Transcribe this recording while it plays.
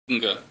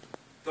Enggak.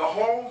 The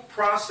whole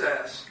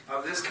process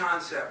of this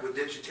concept with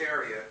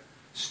Digataria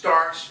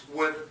starts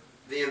with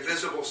the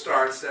invisible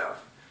star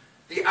itself.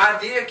 The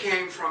idea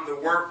came from the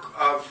work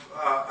of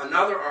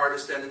another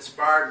artist that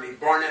inspired me,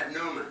 Barnett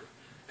Newman.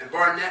 And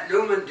Barnett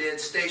Newman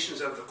did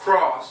Stations of the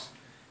Cross,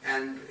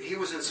 and he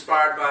was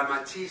inspired by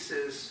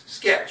Matisse's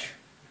sketch.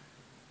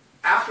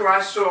 After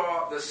I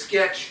saw the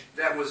sketch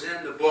that was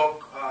in the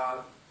book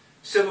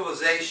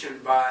Civilization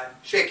by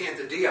Cheikh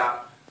Anta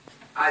Diop,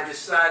 I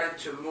decided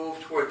to move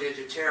toward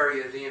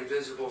Digataria, the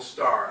invisible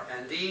star.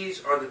 And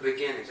these are the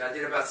beginnings. I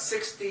did about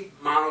 60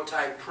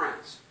 monotype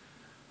prints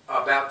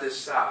about this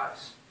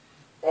size,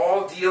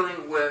 all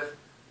dealing with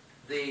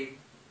the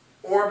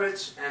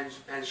orbits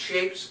and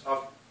shapes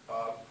of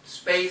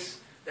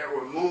space that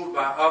were moved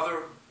by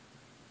other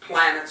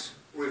planets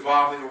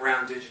revolving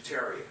around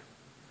Digataria.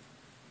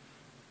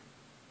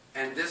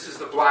 And this is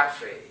the black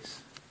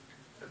phase,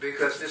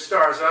 because this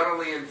star is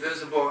utterly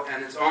invisible,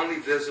 and it's only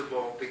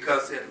visible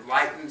because it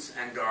lightens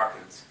and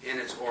darkens in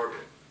its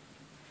orbit.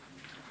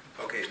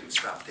 Okay, let me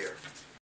stop there.